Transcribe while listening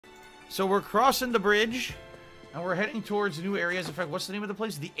So we're crossing the bridge, and we're heading towards new areas. In fact, what's the name of the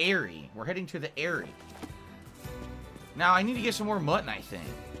place? The Aerie. We're heading to the Aerie. Now, I need to get some more mutton, I think.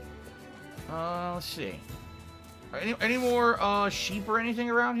 Let's see. Any more sheep or anything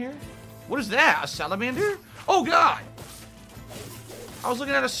around here? What is that? A salamander? Oh, God! I was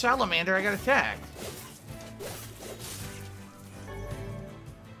looking at a salamander. I got attacked.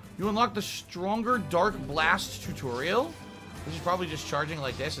 You unlock the Stronger Dark Blast tutorial. Which is probably just charging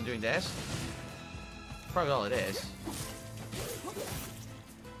like this and doing this. Probably all it is.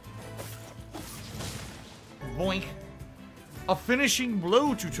 Boink. A finishing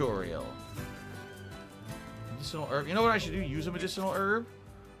blow tutorial. Medicinal herb. You know what I should do? Use a medicinal herb?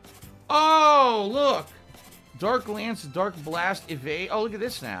 Oh, look! Dark Lance, Dark Blast, Evade. Oh, look at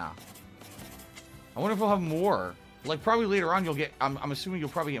this now. I wonder if we'll have more. Like, probably later on you'll get... I'm assuming you'll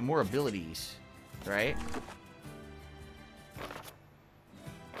probably get more abilities. Right?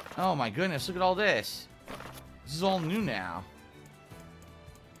 Oh my goodness, look at all this. This is all new now.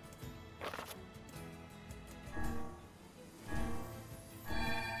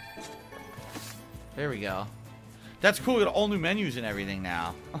 There we go. That's cool, we got all new menus and everything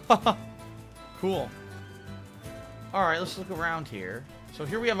now. Cool. Alright, let's look around here. So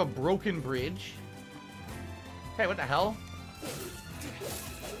here we have a broken bridge. Hey, what the hell?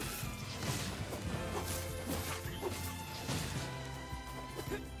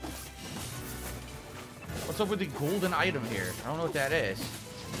 What's up with the golden item here? I don't know what that is.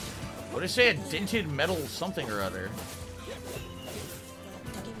 What did it say? A dented metal something or other.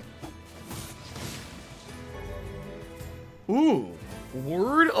 Ooh.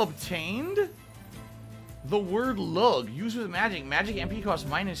 Word obtained? The word lug. Used with magic. Magic MP costs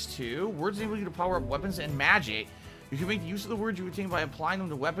 -2. Words enable you to power up weapons and magic. You can make use of the words you obtain by applying them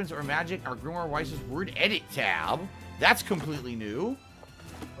to weapons or magic. Our Grimoire Weiss's word edit tab. That's completely new.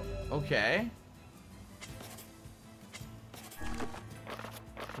 Okay.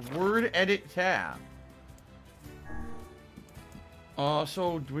 Word edit tab.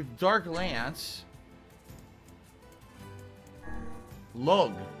 So with Dark Lance,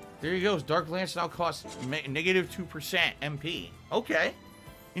 lug. There he goes. Dark Lance now costs -2% MP. Okay,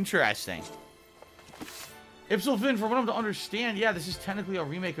 interesting. Ipsilfin, for what I'm to understand, yeah, this is technically a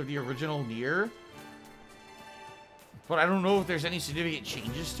remake of the original NiEr. But I don't know if there's any significant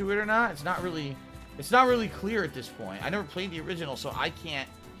changes to it or not. It's not really clear at this point. I never played the original, so I can't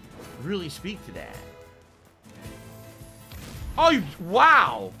really speak to that. Oh,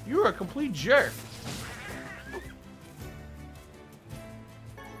 wow! You're a complete jerk.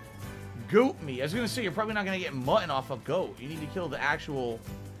 Goat meat. I was gonna say, you're probably not gonna get mutton off a goat. You need to kill the actual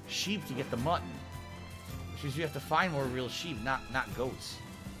sheep to get the mutton. Which means you have to find more real sheep, not goats.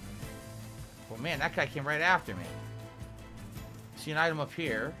 Well, man, that guy came right after me. See an item up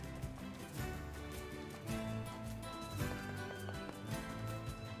here.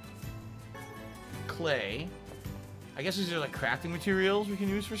 Clay. I guess these are like crafting materials we can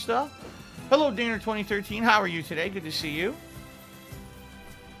use for stuff. Hello, Daner2013. How are you today? Good to see you.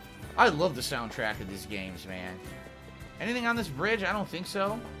 I love the soundtrack of these games, man. Anything on this bridge? I don't think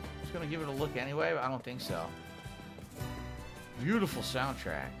so. I'm just gonna give it a look anyway, but I don't think so. Beautiful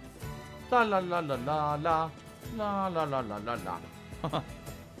soundtrack. La la la la la la la la la la la la.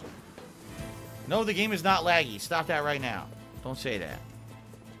 No, the game is not laggy. Stop that right now. Don't say that.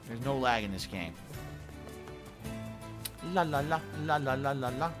 There's no lag in this game. La la la la la la la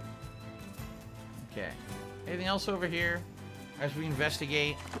la. Okay. Anything else over here as we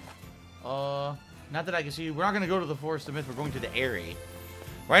investigate? Not that I can see. We're not going to go to the Forest of Myth. We're going to the Aerie.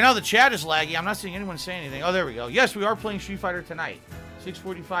 Right now the chat is laggy. I'm not seeing anyone say anything. Oh, there we go. Yes, we are playing Street Fighter tonight.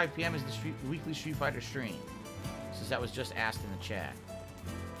 6:45 p.m. is the weekly Street Fighter stream. Since that was just asked in the chat.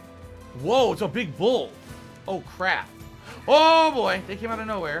 Whoa, it's a big bull. Oh, crap. Oh, boy. They came out of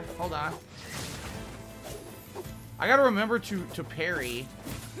nowhere. Hold on. I gotta remember to parry.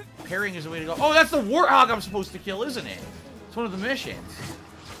 Parrying is the way to go. Oh, that's the Warthog I'm supposed to kill, isn't it? It's one of the missions.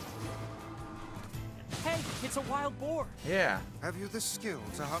 Hey, it's a wild boar. Yeah. Have you the skill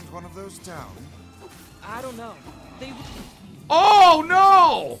to hunt one of those down? I don't know. They... Oh,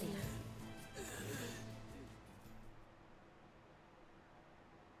 no!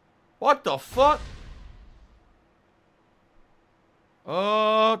 What the fuck?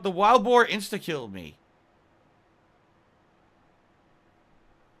 The wild boar insta-killed me.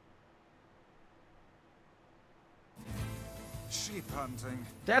 Sheep hunting.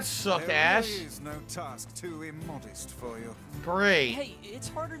 That sucked There ass. really is no task too immodest for you. Great. Hey, it's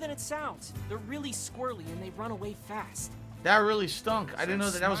harder than it sounds. They're really squirrely and they run away fast. That really stunk. I didn't know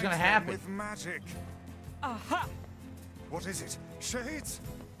that was gonna happen. With magic. Aha! What is it? Shades?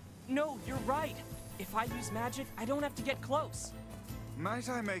 No, you're right. If I use magic, I don't have to get close. Might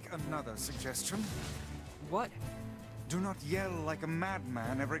I make another suggestion? What? Do not yell like a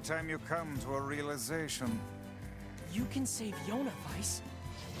madman every time you come to a realization. You can save Yona, Vice.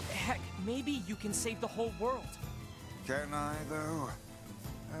 Heck, maybe you can save the whole world. Can I, though?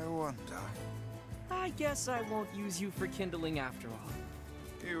 I wonder. I guess I won't use you for kindling after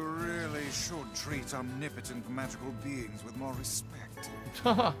all. You really should treat omnipotent magical beings with more respect.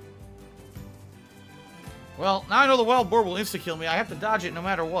 Well, now I know the wild boar will insta-kill me. I have to dodge it no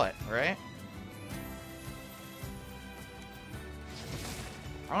matter what, right?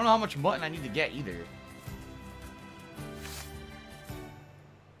 I don't know how much mutton I need to get either.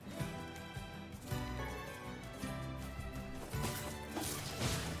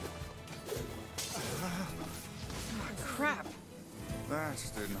 Crap.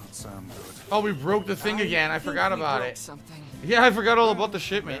 That did not sound good. Oh, we broke the thing again. I forgot about it. Something. Yeah, I forgot all about the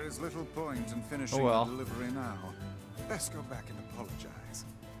shipment. There is little point in finishing Oh, well. the delivery now. Let's go back and apologize.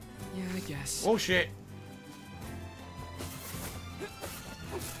 Yeah, I guess. Oh, shit.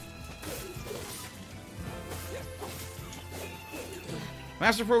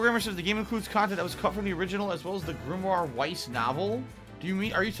 Master Programmer says the game includes content that was cut from the original as well as the Grimoire Weiss novel.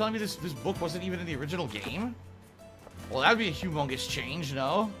 Are you telling me this book wasn't even in the original game? Well, that'd be a humongous change,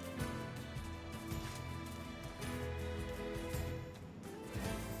 no?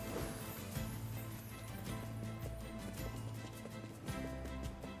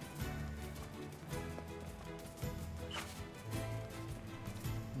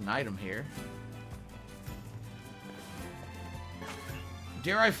 An item here.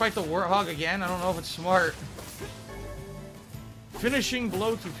 Dare I fight the Warthog again? I don't know if it's smart. Finishing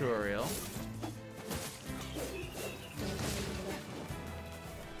blow tutorial.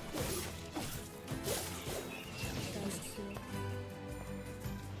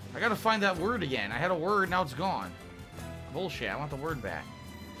 I gotta find that word again. I had a word, now it's gone. Bullshit, I want the word back.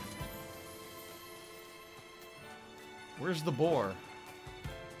 Where's the boar?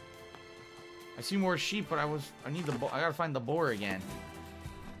 I see more sheep, but I gotta find the boar again.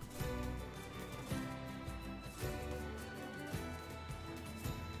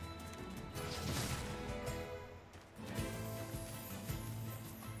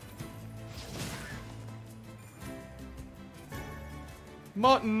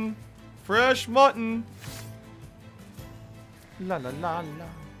 Mutton! Fresh mutton! La la la la.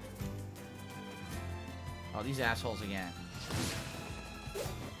 Oh, these assholes again.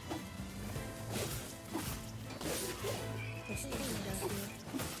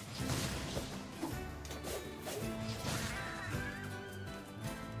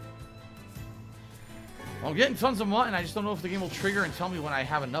 Well, I'm getting tons of mutton. I just don't know if the game will trigger and tell me when I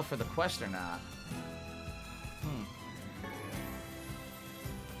have enough for the quest or not.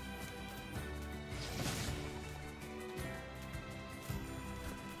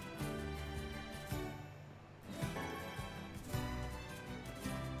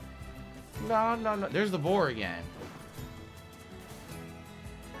 La, la, la. There's the boar again.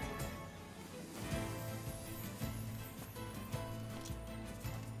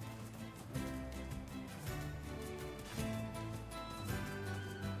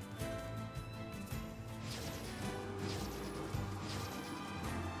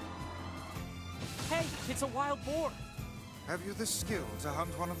 Hey, it's a wild boar. Have you the skill to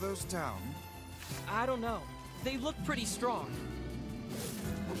hunt one of those down? I don't know. They look pretty strong.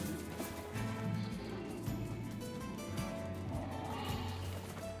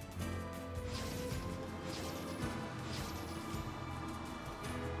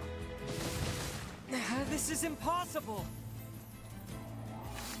 This is impossible.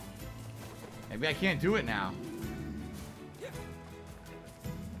 Maybe I can't do it now.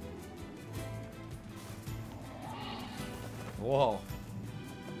 Whoa.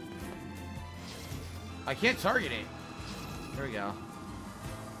 I can't target it. There we go.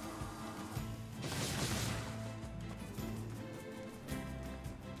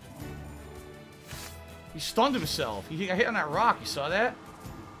 He stunned himself. He got hit on that rock. You saw that?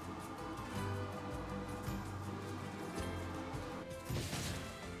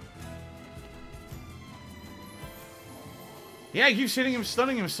 Yeah, he keeps hitting him,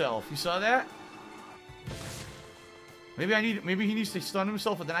 stunning himself. You saw that? Maybe he needs to stun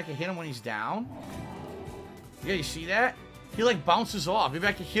himself, but then I can hit him when he's down. Yeah, you see that? He like bounces off. Maybe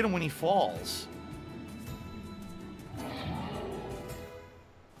I can hit him when he falls.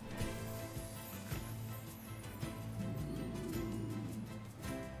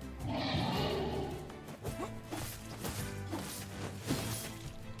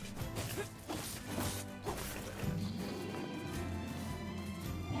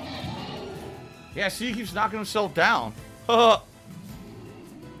 Yeah, see, he keeps knocking himself down. I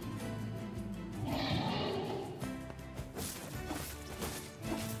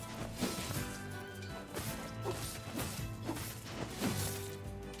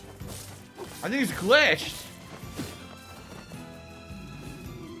think it's glitched.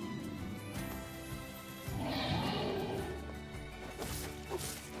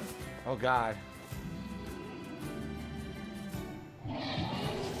 Oh, God.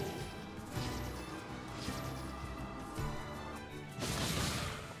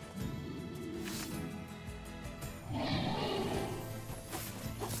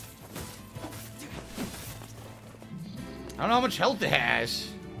 I don't know how much health it has.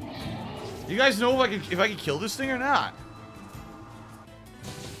 You guys know if I can kill this thing or not?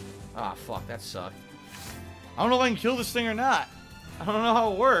 Ah, fuck, that sucked. I don't know if I can kill this thing or not. I don't know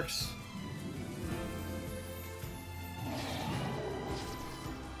how it works.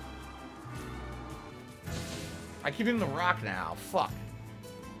 I keep hitting the rock now. Fuck.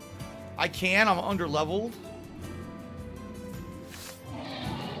 I can. I'm under-leveled.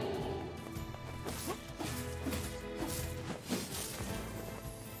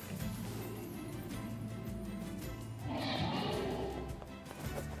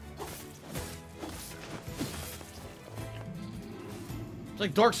 It's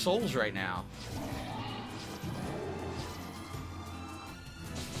like Dark Souls right now.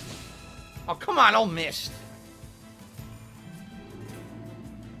 Oh, come on. All missed.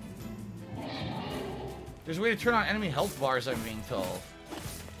 There's a way to turn on enemy health bars, I'm being told.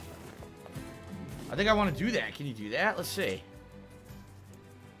 I think I want to do that. Can you do that? Let's see.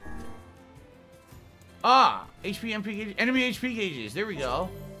 Ah! HP, MP gauges. Enemy HP gauges. There we go.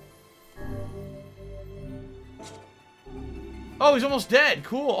 Oh, he's almost dead.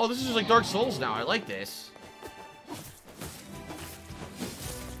 Cool. Oh, this is just like Dark Souls now. I like this.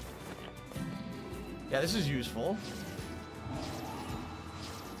 Yeah, this is useful.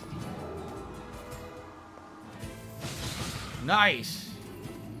 Nice.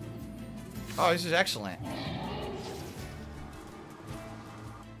 Oh, this is excellent.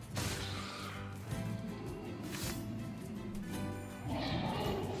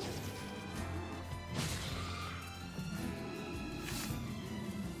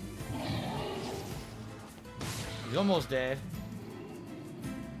 He's almost dead.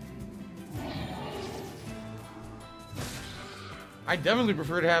 I definitely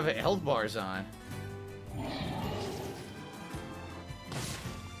prefer to have health bars on.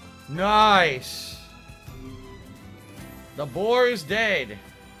 Nice. The boar is dead.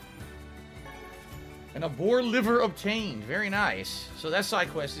 And a boar liver obtained. Very nice. So that side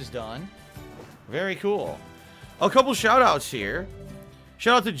quest is done. Very cool. A couple shout outs here.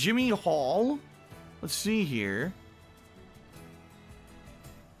 Shout out to Jimmy Hall. Let's see here.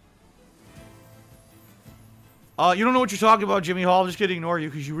 You don't know what you're talking about, Jimmy Hall. I'm just gonna ignore you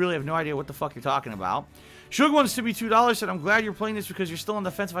because you really have no idea what the fuck you're talking about. Sugar wants to be $2. Said, I'm glad you're playing this because you're still on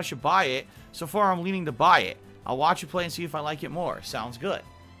the fence if I should buy it. So far, I'm leaning to buy it. I'll watch you play and see if I like it more. Sounds good.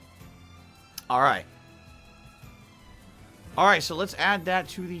 Alright. Alright, so let's add that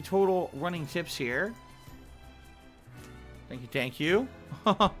to the total running tips here. Thank you, thank you.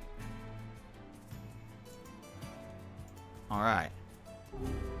 Alright.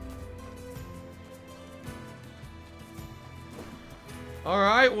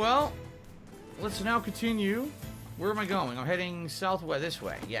 Alright, well, let's now continue. Where am I going? I'm heading southwest, this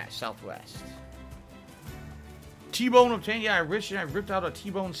way. Yeah, southwest. T-bone obtained. Yeah, I ripped out a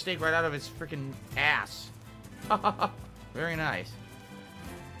T-bone steak right out of its freaking ass. Very nice.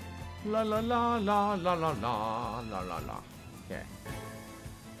 La la la la la la la la la la. Okay.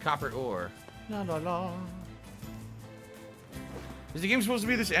 Copper ore. La la la. Is the game supposed to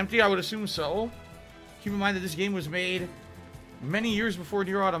be this empty? I would assume so. Keep in mind that this game was made many years before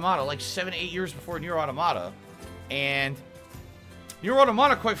NiEr Automata, like 7-8 years before NiEr Automata. And NiEr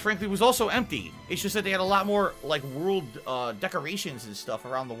Automata, quite frankly, was also empty. It's just that they had a lot more, like, world decorations and stuff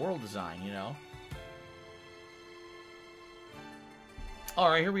around the world design, you know?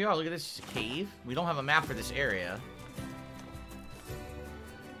 Alright, here we are. Look at this cave. We don't have a map for this area.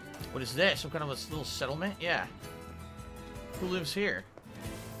 What is this? Some kind of a little settlement? Yeah. Who lives here?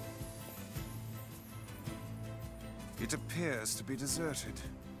 It appears to be deserted.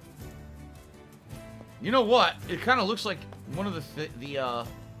 You know what? It kind of looks like one of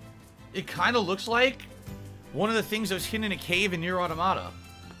it kind of looks like one of the things that was hidden in a cave in NiEr Automata.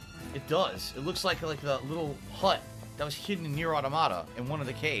 It does. It looks like the little hut that was hidden in NiEr Automata in one of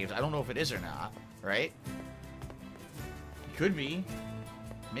the caves. I don't know if it is or not, right? It could be.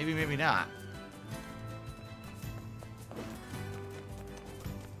 Maybe, maybe not.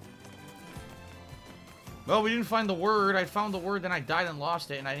 Well, we didn't find the word. I found the word, then I died and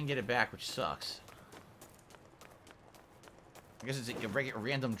lost it, and I didn't get it back, which sucks. I guess it's a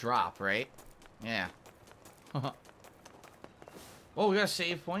random drop, right? Yeah. Oh, we got a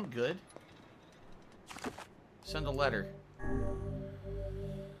save point. Good. Send a letter.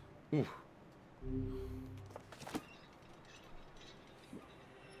 Ooh.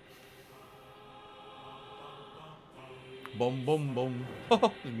 Boom, boom, boom.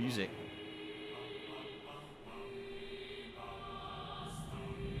 Oh, the music.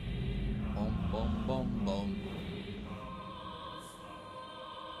 Boom, boom, boom, boom.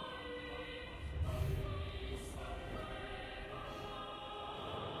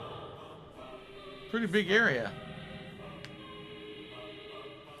 Pretty big area.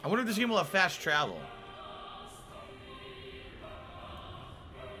 I wonder if this game will have fast travel.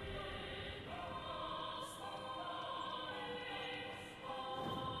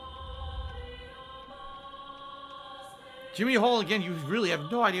 Jimmy Hall, again, you really have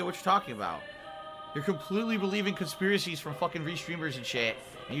no idea what you're talking about. You're completely believing conspiracies from fucking restreamers and shit.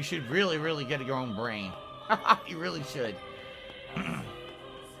 And you should really, really get your own brain. You really should.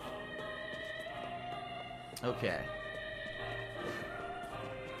 Okay.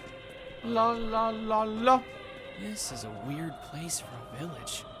 La la la la. This is a weird place for a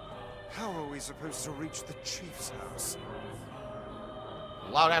village. How are we supposed to reach the chief's house?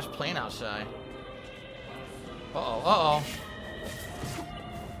 Loud ass plane outside. Uh-oh, uh-oh.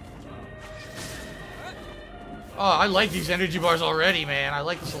 Oh, I like these energy bars already, man. I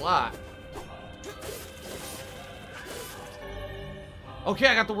like this a lot. Okay,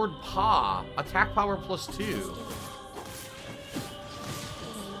 I got the word PA. Attack power +2.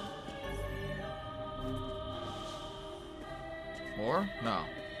 More? No.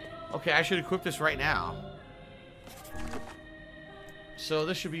 Okay, I should equip this right now. So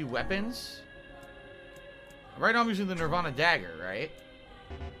this should be weapons. Right now I'm using the Nirvana dagger, right?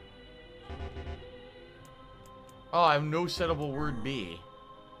 Oh, I have no settable word B.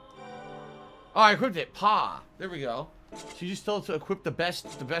 Oh, I equipped it. PA. There we go. So you just told it to equip the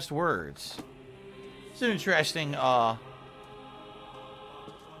best words. It's an interesting,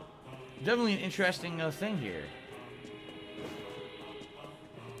 definitely an interesting thing here.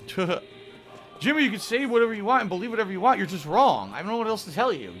 Jimmy, you can say whatever you want and believe whatever you want. You're just wrong. I don't know what else to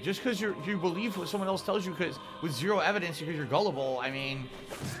tell you. Just because you believe what someone else tells you because with zero evidence because you're gullible, I mean,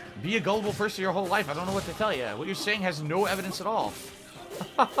 be a gullible person your whole life. I don't know what to tell you. What you're saying has no evidence at all.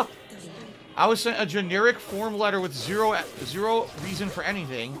 I was sent a generic form letter with zero reason for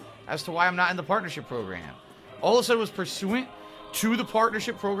anything as to why I'm not in the partnership program. All it said was pursuant to the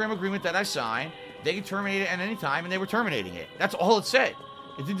partnership program agreement that I signed, they could terminate it at any time, and they were terminating it. That's all it said.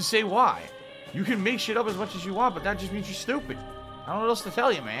 It didn't say why. You can make shit up as much as you want, but that just means you're stupid. I don't know what else to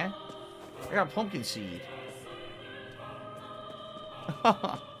tell you, man. I got a pumpkin seed.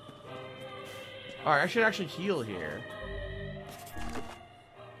 Alright, I should actually heal here.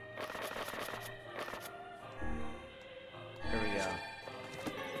 There we go.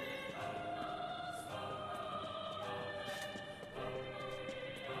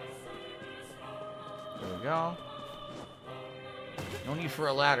 There we go. No need for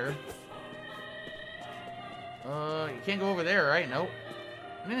a ladder. You can't go over there, right? Nope.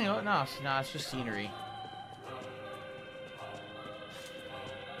 No, it's just scenery.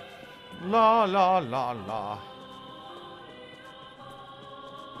 La la la la.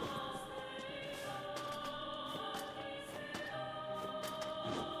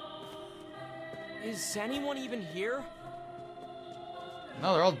 Is anyone even here?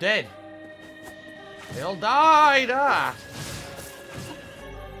 No, they're all dead. They all died! Ah!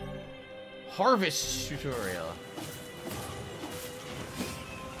 Harvest tutorial.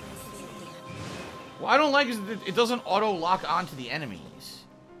 What I don't like is that it doesn't auto-lock onto the enemies.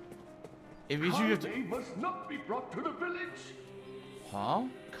 If you have to... must not be brought to the village. Huh?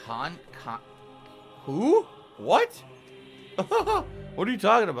 Who? What? What are you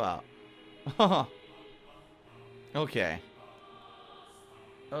talking about? Okay.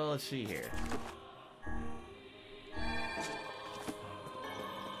 Oh, let's see here.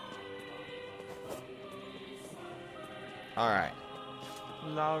 Alright.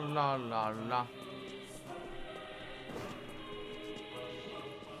 La la la la.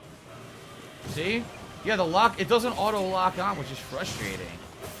 See? Yeah, the lock, it doesn't auto-lock on, which is frustrating.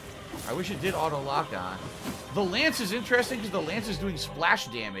 I wish it did auto-lock on. The lance is interesting because the lance is doing splash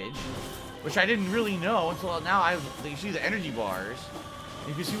damage, which I didn't really know until now. You see the energy bars.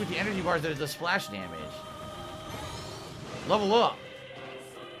 You can see with the energy bars that it does splash damage. Level up.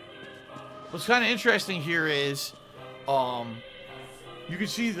 What's kind of interesting here is, you can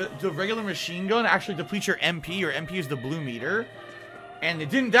see the regular machine gun actually depletes your MP. Your MP is the blue meter. And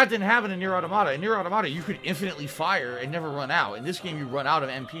that didn't happen in NiEr Automata. In NiEr Automata, you could infinitely fire and never run out. In this game, you run out of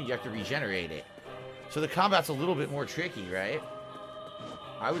MP, you have to regenerate it. So the combat's a little bit more tricky, right?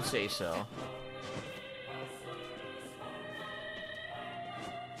 I would say so.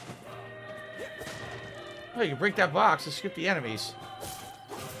 Oh, you can break that box and skip the enemies.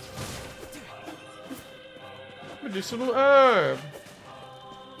 Medicinal herb.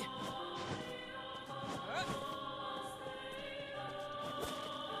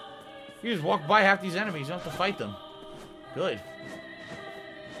 You just walk by half these enemies, you don't have to fight them. Good.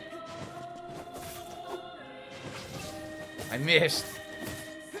 I missed.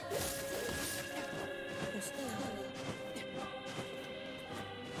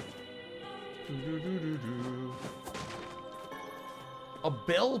 A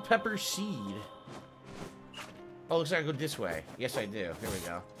bell pepper seed. Oh, looks like I go this way. Yes, I do. Here we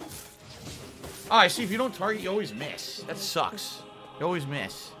go. Oh, I see. If you don't target, you always miss. That sucks. You always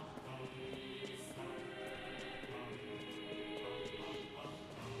miss.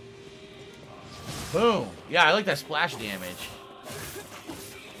 Boom. Yeah, I like that splash damage.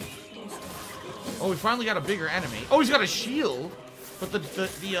 Oh, we finally got a bigger enemy. Oh, he's got a shield. But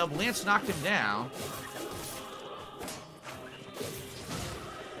the lance knocked him down.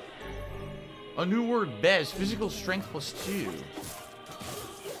 A new word, Bez. Physical strength +2.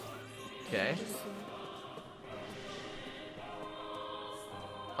 Okay.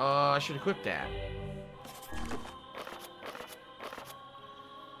 I should equip that.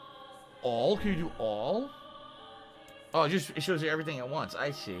 All? Can you do all? Oh, it shows you everything at once.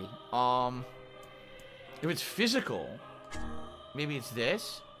 I see. If it's physical, maybe it's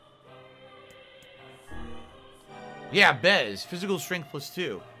this? Yeah, Bez. Physical strength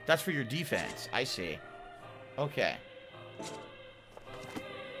 +2. That's for your defense. I see. Okay.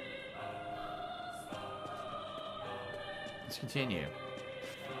 Let's continue.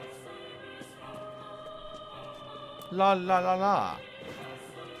 La la la la.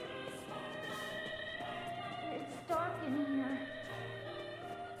 It's dark in here.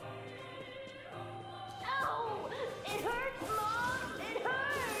 Ow! It hurts, Mom! It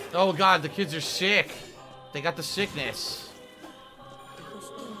hurts! Oh god, the kids are sick. They got the sickness.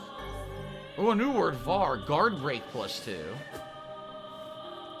 Oh, a new word, VAR. Guard break +2.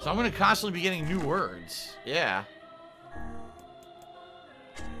 So I'm going to constantly be getting new words. Yeah.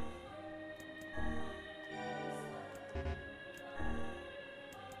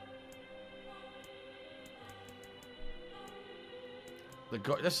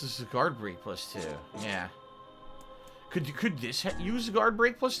 This is a guard break +2. Yeah. Could this use guard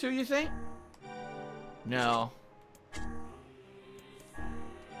break +2, you think? No.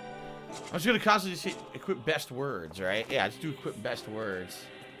 I'm just gonna constantly see equip best words, right? Yeah, let's do equip best words.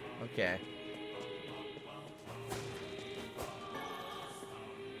 Okay.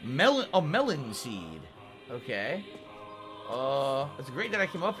 Melon seed. Okay. It's great that I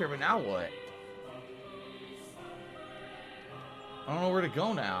came up here, but now what? I don't know where to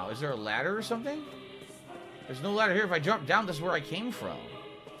go now. Is there a ladder or something? There's no ladder here. If I jump down, this is where I came from.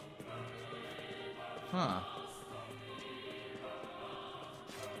 Huh.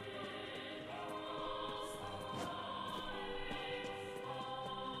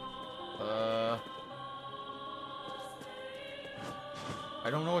 I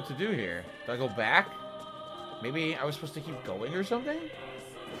don't know what to do here. Do I go back? Maybe I was supposed to keep going or something?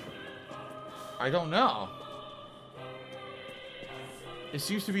 I don't know. It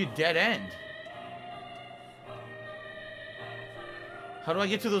seems to be a dead end. How do I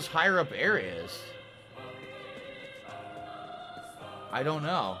get to those higher up areas? I don't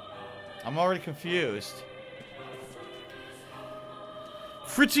know. I'm already confused.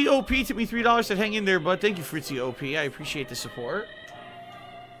 Fritzy OP took me $3 to hang in there, bud. Thank you, Fritzy OP. I appreciate the support.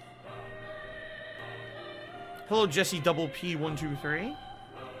 Hello, Jesse Double P123.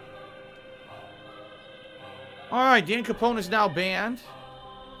 Alright, Dan Capone is now banned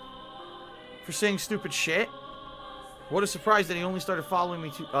for saying stupid shit. What a surprise that he only started following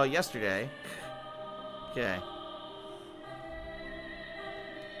me yesterday. Okay.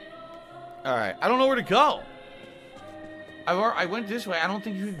 Alright, I don't know where to go. I went this way. I don't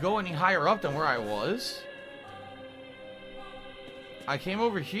think you can go any higher up than where I was. I came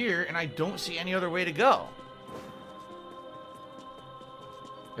over here, and I don't see any other way to go.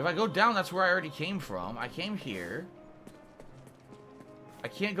 If I go down, that's where I already came from. I came here. I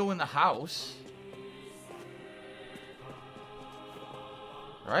can't go in the house.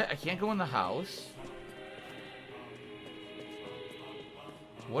 Right? I can't go in the house.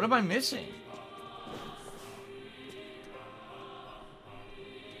 What am I missing?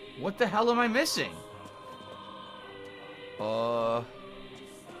 What the hell am I missing? I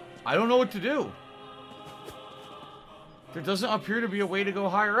don't know what to do. There doesn't appear to be a way to go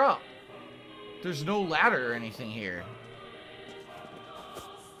higher up. There's no ladder or anything here.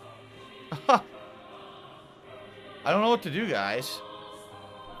 I don't know what to do, guys.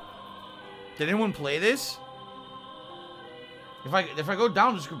 Did anyone play this? If I go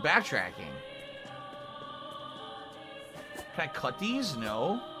down, just go backtracking. Can I cut these?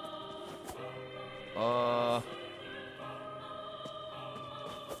 No. I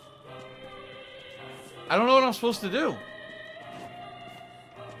don't know what I'm supposed to do.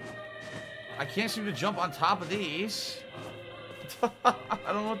 I can't seem to jump on top of these. I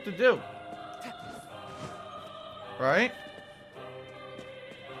don't know what to do. Right?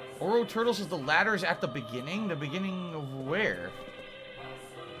 Oro Turtle says the ladder is at the beginning. The beginning of where?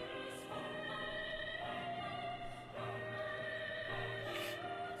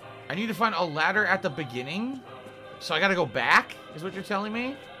 I need to find a ladder at the beginning? So I gotta go back? Is what you're telling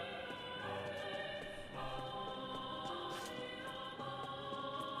me?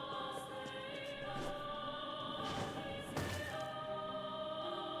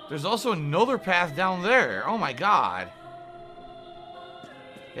 There's also another path down there. Oh my god.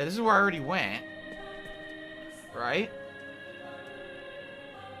 Yeah, this is where I already went. Right?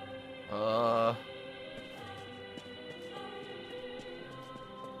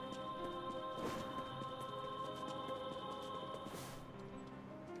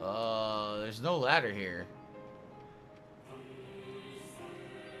 There's no ladder here.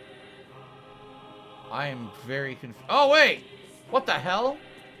 I am very confused. Oh, wait! What the hell?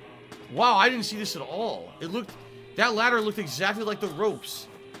 Wow, I didn't see this at all. That ladder looked exactly like the ropes.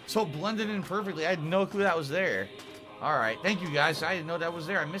 So it blended in perfectly. I had no clue that was there. Alright, thank you guys. I didn't know that was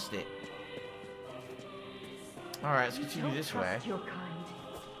there. I missed it. Alright, let's continue this way. Your kind.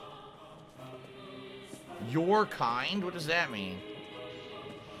 Your kind? What does that mean?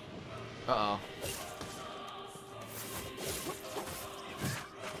 Uh-oh.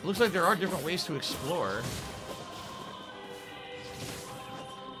 Looks like there are different ways to explore.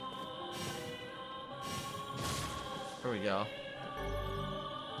 There we go.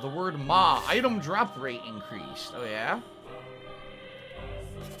 The word Ma. Item drop rate increased. Oh, yeah?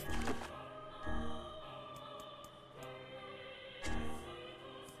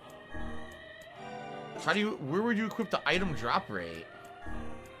 Where would you equip the item drop rate?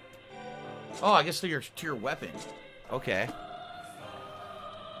 Oh, I guess to your weapon. Okay.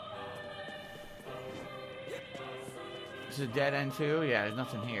 This is a dead end too? Yeah, there's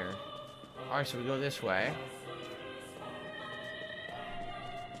nothing here. Alright, so we go this way.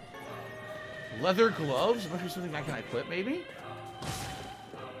 Leather gloves? Must be something I can equip, maybe?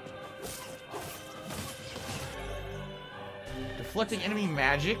 Deflecting enemy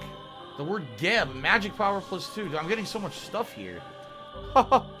magic. The word Geb. Magic power +2. Dude, I'm getting so much stuff here.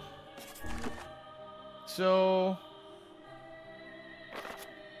 So...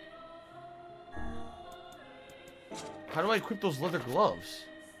 how do I equip those leather gloves?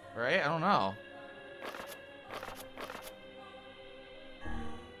 Right? I don't know.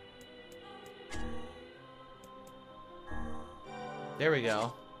 There we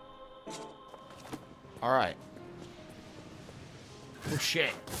go. Alright. Oh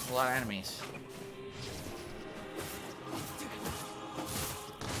shit. A lot of enemies.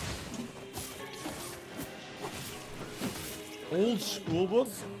 Old school book?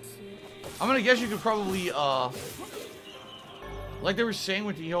 I'm gonna guess you could probably, like they were saying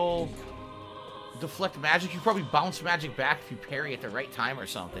with the whole deflect magic, you probably bounce magic back if you parry at the right time or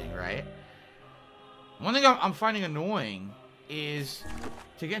something, right? One thing I'm finding annoying is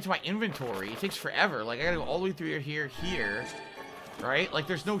to get into my inventory. It takes forever. Like, I gotta go all the way through here, right? Like,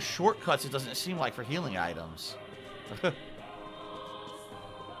 there's no shortcuts, it doesn't seem like, for healing items.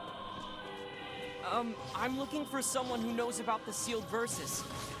 I'm looking for someone who knows about the sealed verses.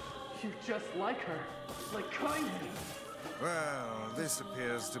 You're just like her. Like kindly. Well, this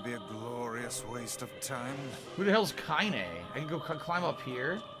appears to be a glorious waste of time. Who the hell's Kaine? I can go climb up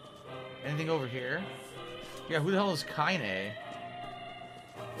here. Anything over here? Yeah, who the hell is Kaine?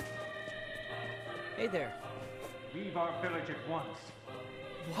 Hey there. Leave our village at once.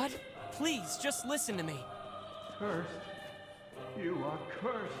 What? Please, just listen to me. Cursed. You are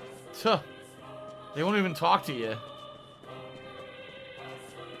cursed. Tuh. They won't even talk to you.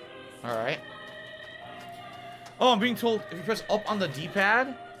 Alright. Oh, I'm being told if you press up on the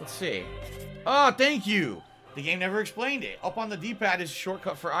D-pad. Let's see. Oh, thank you. The game never explained it. Up on the D-pad is a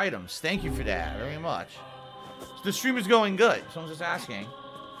shortcut for items. Thank you for that very much. So the stream is going good. Someone's just asking.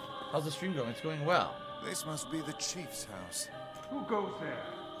 How's the stream going? It's going well. This must be the chief's house. Who goes there?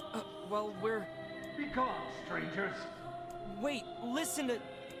 Well, we're... Be gone, strangers. Wait, listen to...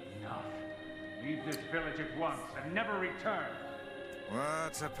 Enough. Leave this village at once and never return.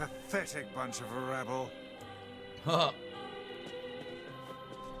 What a pathetic bunch of rabble. Huh.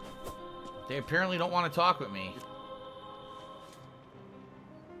 They apparently don't want to talk with me.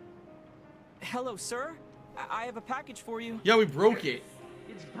 Hello, sir. I have a package for you. Yeah, we broke it.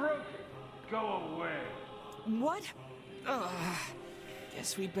 It's broken. Go away. What?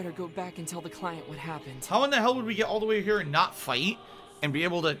 Guess we'd better go back and tell the client what happened. How in the hell would we get all the way here and not fight and be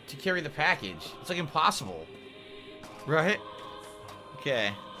able to carry the package? It's like impossible. Right?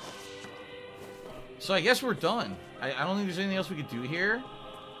 Okay. So I guess we're done. I don't think there's anything else we could do here.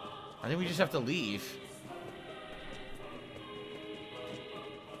 I think we just have to leave.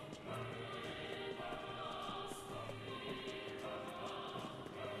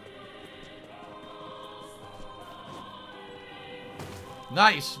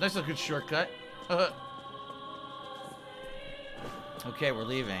 Nice. That's a good shortcut. Okay, we're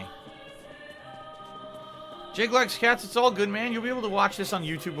leaving. Jake likes cats. It's all good, man. You'll be able to watch this on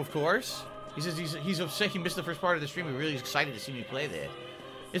YouTube, of course. He says he's upset he missed the first part of the stream. He's really excited to see me play this.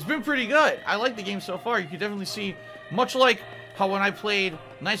 It's been pretty good. I like the game so far. You can definitely see, much like how when I played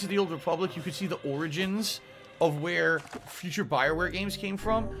Knights of the Old Republic, you could see the origins of where future BioWare games came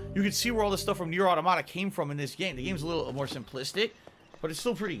from. You could see where all the stuff from NiER Automata came from in this game. The game's a little more simplistic, but it's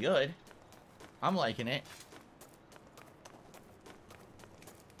still pretty good. I'm liking it.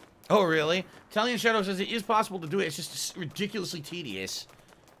 Oh, really? Italian Shadow says it is possible to do it. It's just ridiculously tedious.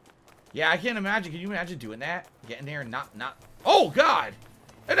 Yeah, I can't imagine. Can you imagine doing that? Getting there and not... Oh, God!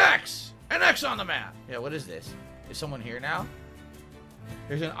 An X! An X on the map! Yeah, what is this? Is someone here now?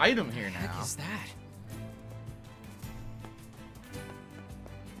 There's an item here now. What the heck is that?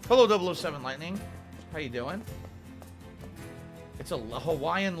 Hello, 007 Lightning. How you doing? It's a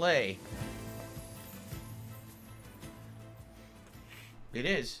Hawaiian lei. It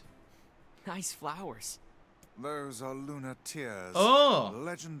is. Nice flowers. Those are lunar tears. Oh!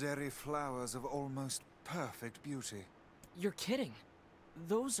 Legendary flowers of almost perfect beauty. You're kidding.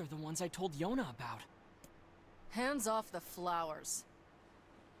 Those are the ones I told Yona about. Hands off the flowers.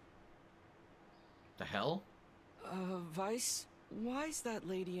 The hell? Vice? Why is that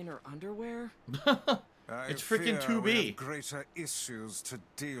lady in her underwear? It's freaking I fear 2B. we have greater issues to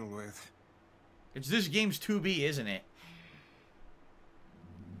deal with. It's this game's 2B, isn't it?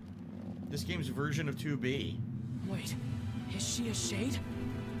 This game's version of 2B. Wait, is she a shade?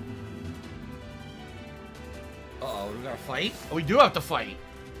 Uh-oh, we gotta fight? Oh, we do have to fight.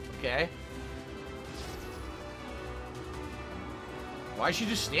 Okay. Why is she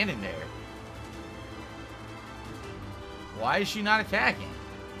just standing there? Why is she not attacking?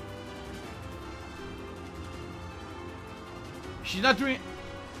 She's not doing...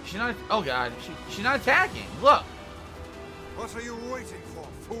 She's not... Oh, God. She's not attacking. Look. What are you waiting for,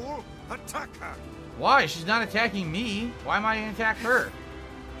 fool? Attack her! Why? She's not attacking me. Why am I going to attack her?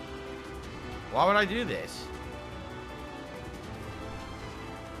 Why would I do this?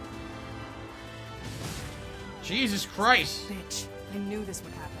 Jesus Christ. Bitch, I knew this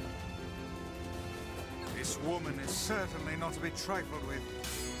would happen. This woman is certainly not to be trifled with.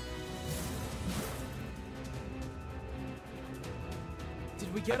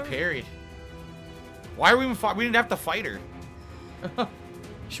 Did we get her? Parried. Why are we even fight? We didn't have to fight her.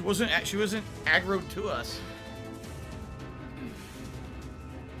 She wasn't aggroed to us.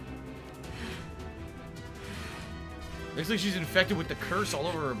 Looks like she's infected with the curse all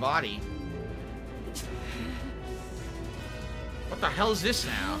over her body. What the hell is this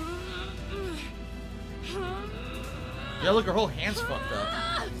now? Yeah, look, her whole hand's fucked up.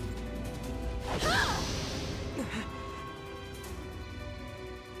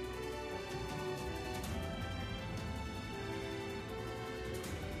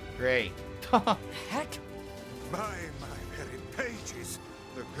 Great. Heck? By my very pages,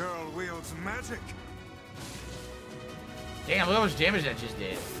 the girl wields magic. Damn, look how much damage that just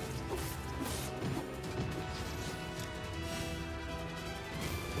did.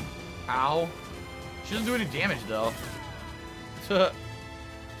 Ow. She doesn't do any damage, though.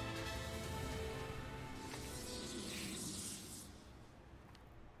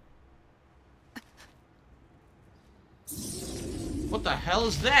 What the hell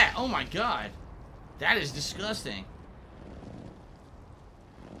is that? Oh my god. That is disgusting.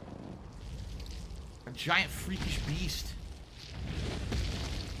 A giant freakish beast.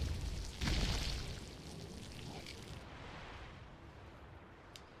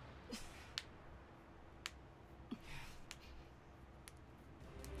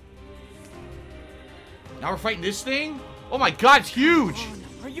 Now we're fighting this thing? Oh my god, it's huge!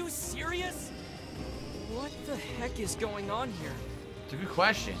 Are you serious? What the heck is going on here? It's a good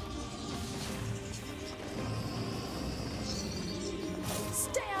question.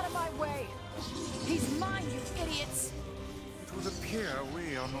 Stay out of my way! He's mine, you idiots! It would appear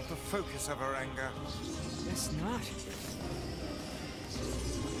we are not the focus of her anger. Guess not.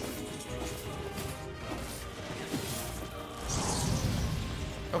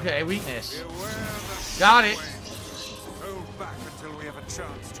 Okay, weakness. Beware the Got it. shockwaves. Hold back until we have a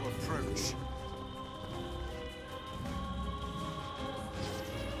chance to approach.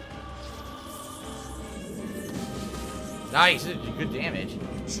 Nice, this is good damage.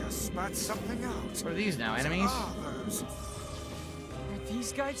 Just spat something out. What are these now, enemies? Are those? Are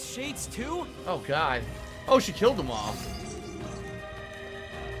these guys shades too? Oh god. Oh, she killed them all.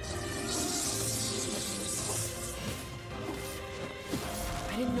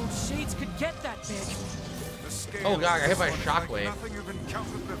 I didn't know shades could get that big. The scale Oh, God, I got hit by a is shockwave. like nothing you've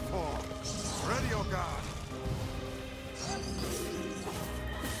encountered before. Ready your guard.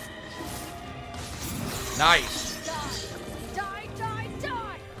 Nice. Die, die,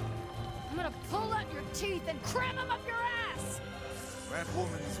 die! I'm gonna pull out your teeth and cram them up your ass! That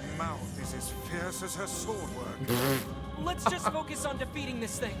woman's mouth is as fierce as her sword work. Let's just focus on defeating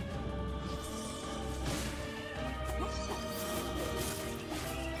this thing.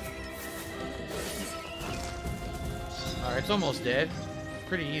 Alright, it's almost dead.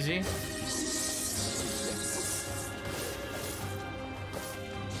 Pretty easy.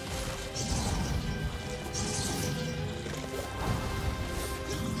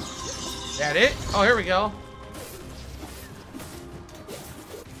 That it? Oh, here we go.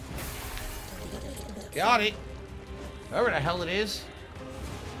 Got it. Whatever the hell it is.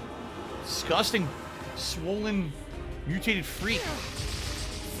 Disgusting, swollen, mutated freak.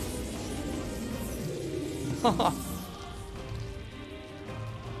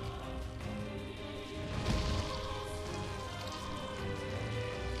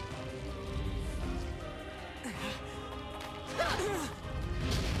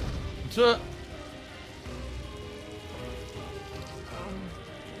 So,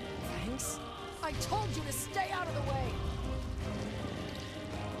 Thanks? I told you to stay out of the way!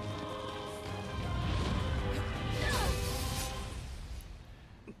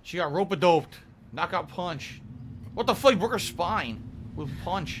 she got rope-a-doped. Knockout punch. What the fuck? Broke her spine with a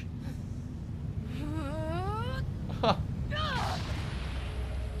punch.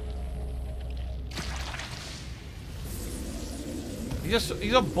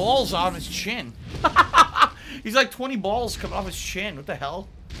 He's got balls on his chin. He's like 20 balls coming off his chin. What the hell?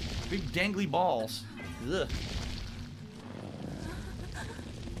 Big dangly balls. Ugh.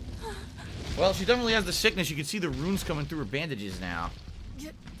 Well, she definitely has the sickness. You can see the runes coming through her bandages now.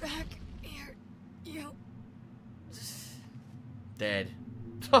 Get back here, you... Dead.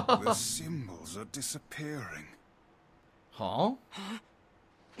 The symbols are disappearing. Huh?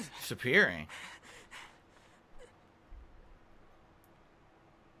 Disappearing.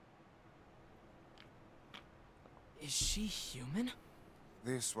 Is she human?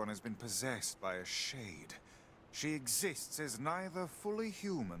 This one has been possessed by a shade. She exists as neither fully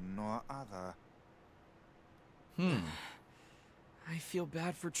human nor other. I feel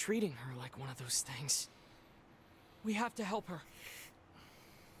bad for treating her like one of those things. We have to help her.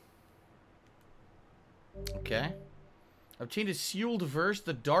 Okay. Obtained a sealed verse,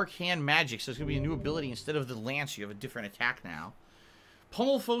 the Dark Hand Magic. So it's going to be a new ability. Instead of the lance, you have a different attack now.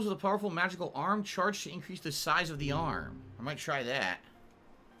 Pummel foes with a powerful magical arm. Charge to increase the size of the arm. I might try that.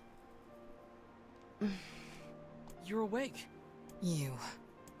 You're awake. You.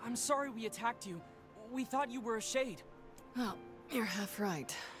 I'm sorry we attacked you. We thought you were a shade. Oh, you're half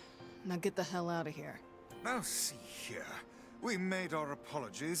right. Now get the hell out of here. Now see here. We made our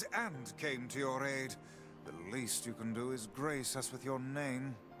apologies and came to your aid. The least you can do is grace us with your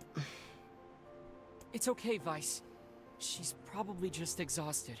name. It's okay, Vice. She's probably just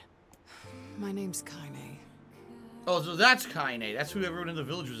exhausted. My name's Kaine. Oh, so that's Kaine. That's who everyone in the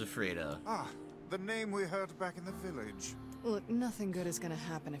village was afraid of. Ah, the name we heard back in the village. Look, nothing good is gonna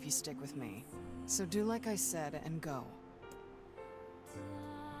happen if you stick with me. So do like I said and go.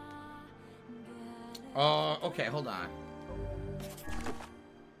 Okay, hold on.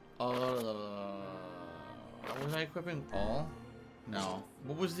 Was I equipping all? No.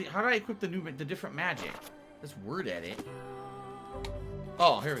 What was the... How did I equip the different magic? Let's word edit.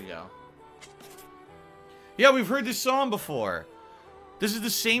 Oh, here we go. Yeah, we've heard this song before. This is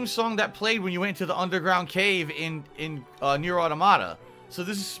the same song that played when you went to the underground cave in NiER Automata. So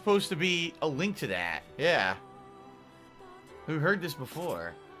this is supposed to be a link to that. Yeah. We've heard this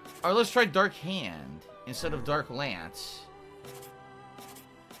before. Alright, let's try Dark Hand instead of Dark Lance.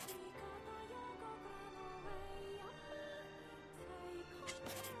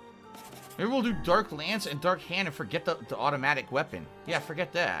 Maybe we'll do Dark Lance and Dark Hand and forget the automatic weapon. Yeah,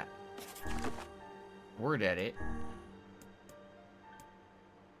 forget that. Word edit.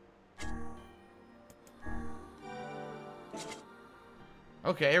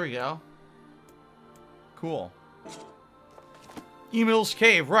 Okay, here we go. Cool. Emil's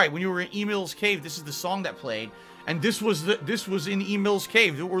Cave, right? When you were in Emil's Cave, this is the song that played, and this was in Emil's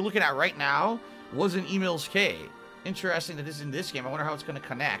Cave. What we're looking at right now was in Emil's Cave. Interesting that this is in this game. I wonder how it's going to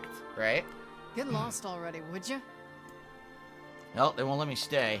connect, right? Get lost already, would you? No, they won't let me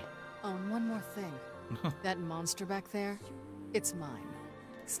stay. Oh, and one more thing. That monster back there, it's mine.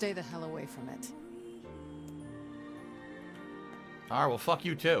 Stay the hell away from it. Alright, well, fuck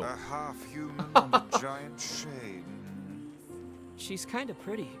you too. A half-human and a giant shade. She's kind of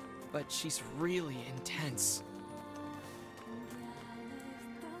pretty, but she's really intense.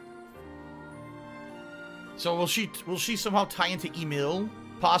 So will she somehow tie into Emil,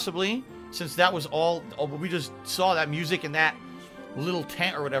 possibly? Since that was all, we just saw that music and that little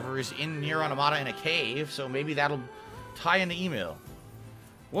tent or whatever is in NiEr Automata in a cave, so maybe that'll tie into Emil.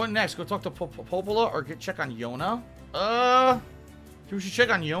 What next? Go talk to Popola or check on Yona? We should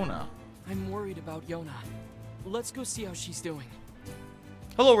check on Yona. I'm worried about Yona. Let's go see how she's doing.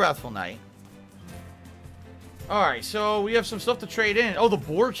 Hello, Wrathful Knight. Alright, so we have some stuff to trade in. Oh, the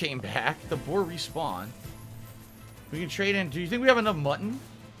boar came back. The boar respawned. We can trade in. Do you think we have enough mutton?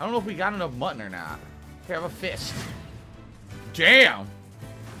 I don't know if we got enough mutton or not. Here, I have a fist. Damn!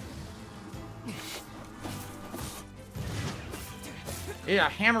 Yeah,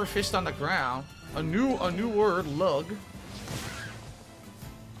 hammer fist on the ground. A new word, lug.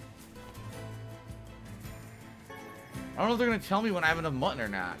 I don't know if they're going to tell me when I have enough mutton or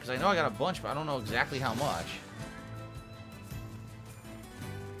not, because I know I got a bunch, but I don't know exactly how much.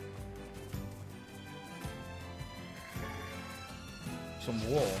 Some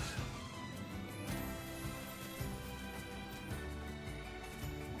wool.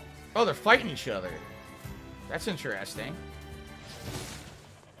 Oh, they're fighting each other. That's interesting.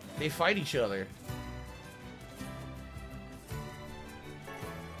 They fight each other.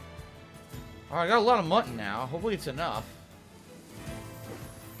 Alright, I got a lot of mutton now. Hopefully it's enough.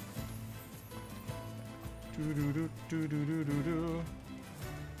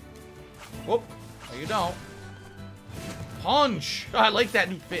 Whoop. No, you don't. Punch! I like that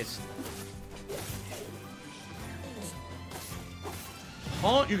new fist.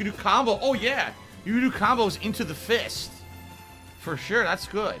 Punch! You can do combo. Oh, yeah. You can do combos into the fist. For sure, that's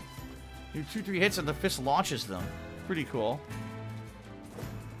good. You do 2-3 hits and the fist launches them. Pretty cool.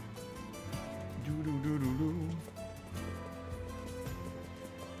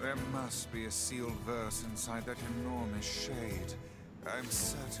 There must be a sealed verse inside that enormous shade. I'm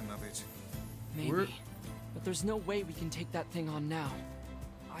certain of it. Maybe. But there's no way we can take that thing on now.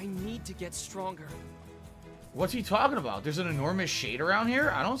 I need to get stronger. What's he talking about? There's an enormous shade around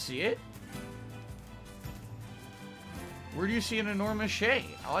here? I don't see it. Where do you see an enormous shade?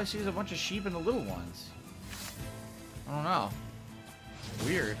 All I see is a bunch of sheep and the little ones. I don't know.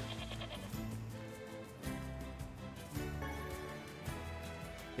 Weird.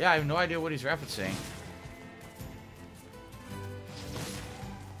 Yeah, I have no idea what he's referencing.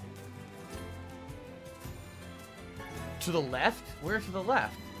 To the left? Where to the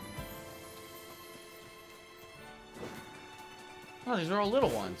left? Oh, these are all little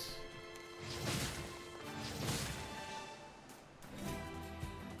ones.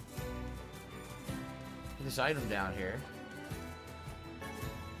 Get this item down here.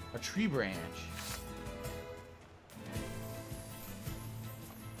 A tree branch.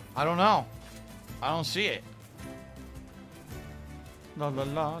 I don't know. I don't see it. La la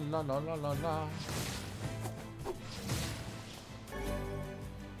la la la la la la.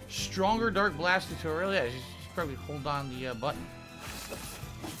 Stronger Dark Blast tutorial. Yeah, just probably hold on the button.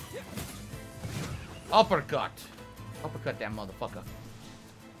 Uppercut. Uppercut that motherfucker.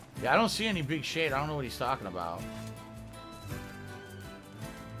 Yeah, I don't see any big shade. I don't know what he's talking about.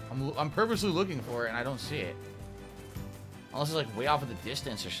 I'm purposely looking for it and I don't see it. Unless it's like way off in the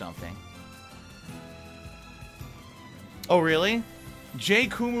distance or something. Oh, really? Jay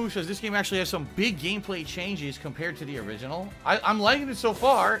Kumu says this game actually has some big gameplay changes compared to the original. I'm liking it so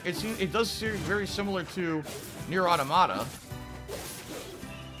far. It does seem very similar to NiEr Automata.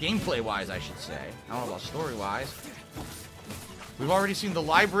 Gameplay-wise, I should say. I don't know about story-wise. We've already seen the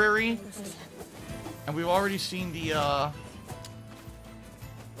library. And we've already seen the,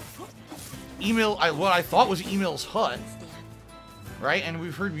 Emil, what I thought was Emil's hut. Right? And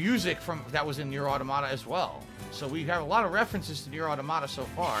we've heard music from that was in NiEr Automata as well. So we have a lot of references to NiEr Automata so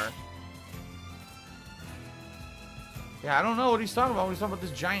far. Yeah, I don't know what he's talking about when he's talking about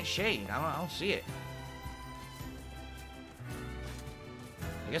this giant shade. I don't see it.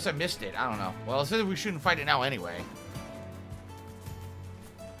 I guess I missed it. I don't know. Well, it says we shouldn't fight it now anyway.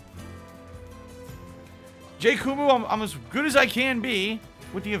 Jay Kumu, I'm as good as I can be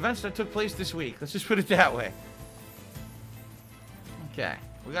with the events that took place this week. Let's just put it that way. Okay.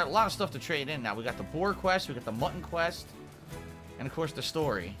 We got a lot of stuff to trade in now. We got the boar quest, we got the mutton quest, and of course the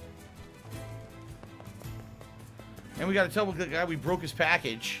story. And we got to tell the guy we broke his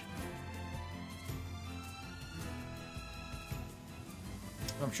package.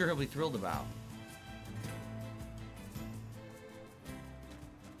 I'm sure he'll be thrilled about.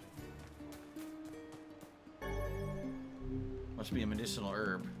 Must be a medicinal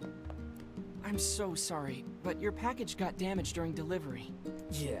herb. I'm so sorry, but your package got damaged during delivery.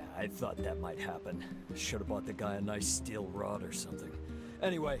 Yeah, I thought that might happen. Should have bought the guy a nice steel rod or something.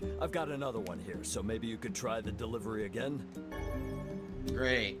 Anyway, I've got another one here, so maybe you could try the delivery again?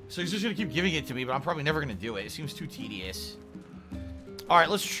 Great. So he's just going to keep giving it to me, but I'm probably never going to do it. It seems too tedious. Alright,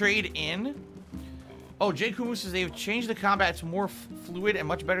 let's trade in. Oh, Jay Kumu says they've changed the combat. It's more fluid and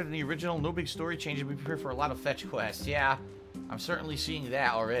much better than the original. No big story changes. We prepare for a lot of fetch quests. Yeah, I'm certainly seeing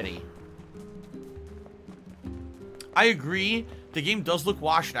that already. I agree. The game does look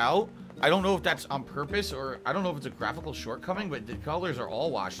washed out. I don't know if that's on purpose or I don't know if it's a graphical shortcoming, but the colors are all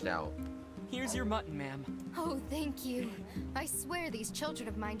washed out. Here's your mutton, ma'am. Oh, thank you. I swear these children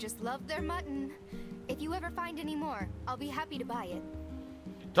of mine just love their mutton. If you ever find any more, I'll be happy to buy it.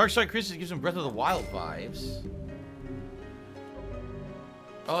 Darkside Christmas gives him Breath of the Wild vibes.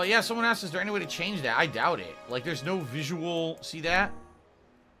 Oh, yeah, someone asked, is there any way to change that? I doubt it. Like, there's no visual... See that?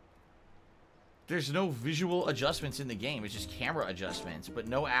 There's no visual adjustments in the game. It's just camera adjustments, but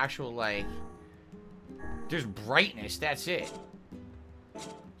no actual, like... There's brightness, that's it.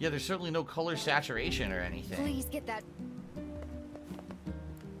 Yeah, there's certainly no color saturation or anything. Please get that...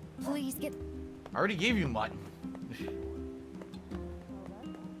 Please get... I already gave you mutton.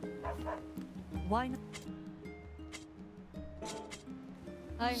 Why not?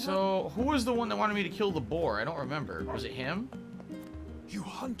 So, who was the one that wanted me to kill the boar? I don't remember. Was it him? You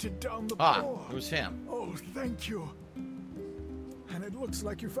hunted down the Ah, boar. it was him. Oh, thank you. And it looks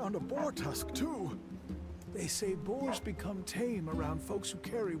like you found a boar tusk, too. They say boars become tame around folks who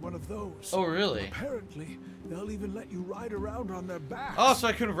carry one of those. Oh, really? Apparently, they'll even let you ride around on their backs. Oh, so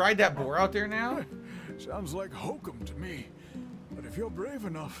I can ride that boar out there now? Sounds like hokum to me. But if you're brave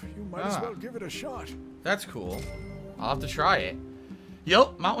enough, you might as well give it a shot. That's cool. I'll have to try it.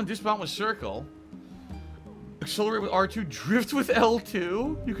 Yep, mount and dismount with circle. Accelerate with R2. Drift with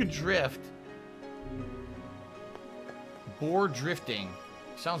L2. You can drift. Boar drifting.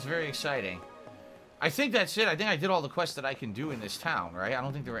 Sounds very exciting. I think that's it. I think I did all the quests that I can do in this town, right? I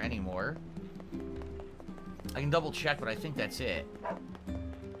don't think there were any more. I can double check, but I think that's it.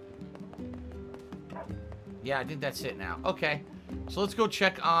 Yeah, I think that's it now. Okay. So let's go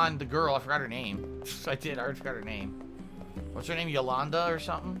check on the girl. I forgot her name. I already forgot her name. What's her name? Yolanda or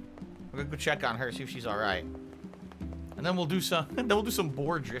something? We're gonna go check on her, see if she's alright. And then we'll do some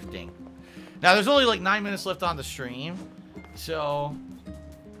boar drifting. Now there's only like 9 minutes left on the stream. So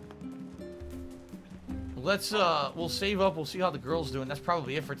let's we'll save up, we'll see how the girl's doing. That's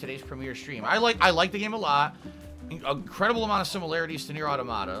probably it for today's premiere stream. I like the game a lot. Incredible amount of similarities to NiEr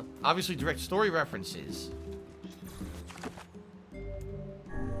Automata. Obviously direct story references.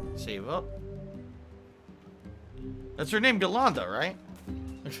 Save up. That's her name, Yolanda, right?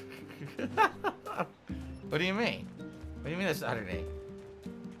 What do you mean? What do you mean that's not her name?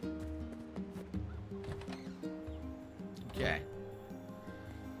 Okay.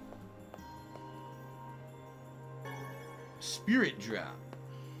 Spirit drop.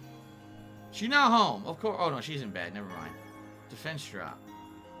 She's now home. Of course. Oh, no, she's in bed. Never mind. Defense drop.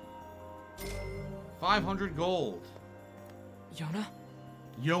 500 gold. Yona?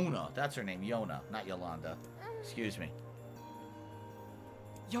 Yona. That's her name. Yona, not Yolanda. Excuse me.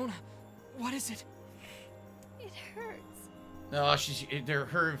 Yona, what is it? It hurts. No,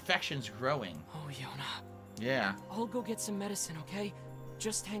 her infection's growing. Oh, Yona. Yeah. I'll go get some medicine, okay?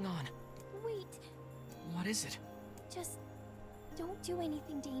 Just hang on. Wait. What is it? Just don't do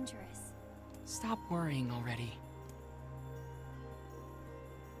anything dangerous. Stop worrying already.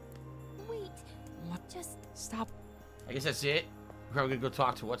 Wait. What? Just stop. I guess that's it. We're probably gonna go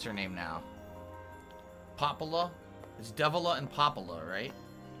talk to what's her name now. Popula? It's Devila and Popula, right?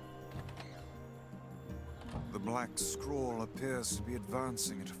 The black scroll appears to be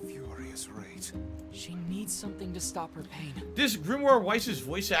advancing at a furious rate. She needs something to stop her pain. This Grimoire Weiss's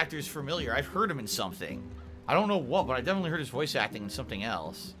voice actor is familiar. I've heard him in something. I don't know what, but I definitely heard his voice acting in something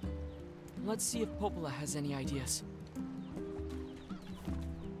else. Let's see if Popola has any ideas.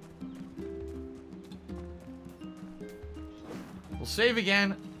 We'll save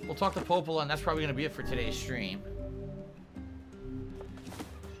again. We'll talk to Popola, and that's probably going to be it for today's stream.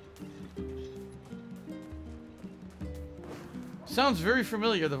 Sounds very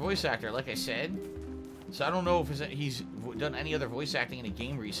familiar, the voice actor, like I said. So I don't know if he's done any other voice acting in a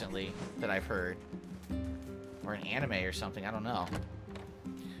game recently that I've heard. Or an anime or something, I don't know.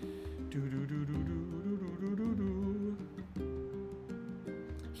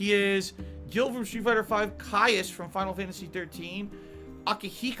 He is Gil from Street Fighter V, Caius from Final Fantasy 13,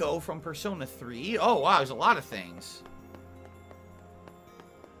 Akihiko from Persona 3. Oh, wow, there's a lot of things.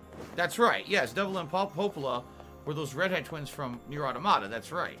 That's right, yes, Devil and Popola were those redhead twins from NiEr Automata,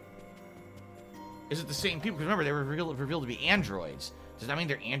 that's right. Is it the same people? Because remember, they were revealed to be androids. Does that mean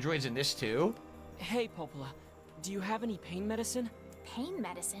they're androids in this too? Hey, Popola. Do you have any pain medicine? Pain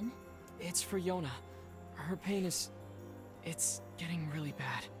medicine? It's for Yona. Her pain is... it's getting really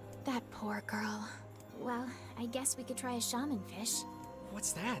bad. That poor girl. Well, I guess we could try a shaman fish.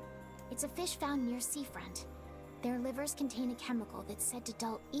 What's that? It's a fish found near seafront. Their livers contain a chemical that's said to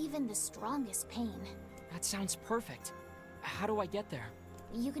dull even the strongest pain. That sounds perfect. How do I get there?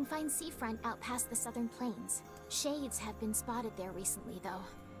 You can find seafront out past the southern plains. Shades have been spotted there recently, though.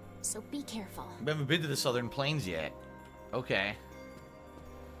 So be careful. We haven't been to the southern plains yet. Okay.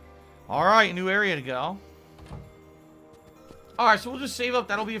 Alright, new area to go. Alright, so we'll just save up.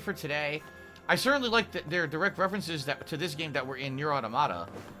 That'll be it for today. I certainly like their direct references to this game that were in NiEr Automata.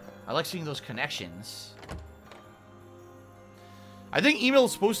 I like seeing those connections. I think Emil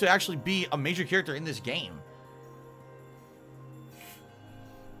is supposed to actually be a major character in this game.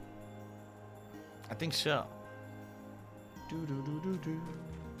 I think so.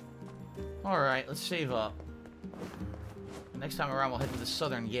 Alright, let's save up. Next time around, we'll head to the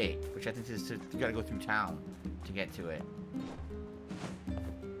southern gate, which I think is you gotta go through town to get to it.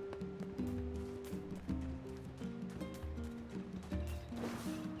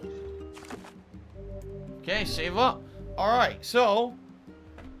 Okay, save up. Alright, so,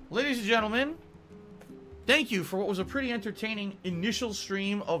 ladies and gentlemen, thank you for what was a pretty entertaining initial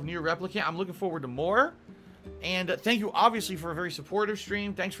stream of NiEr Replicant. I'm looking forward to more. And thank you, obviously, for a very supportive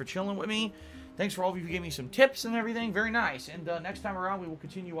stream. Thanks for chilling with me. Thanks for all of you who gave me some tips and everything. Very nice. And next time around, we will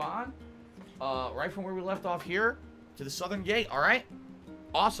continue on. Right from where we left off here to the southern gate. All right?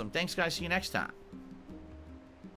 Awesome. Thanks, guys. See you next time.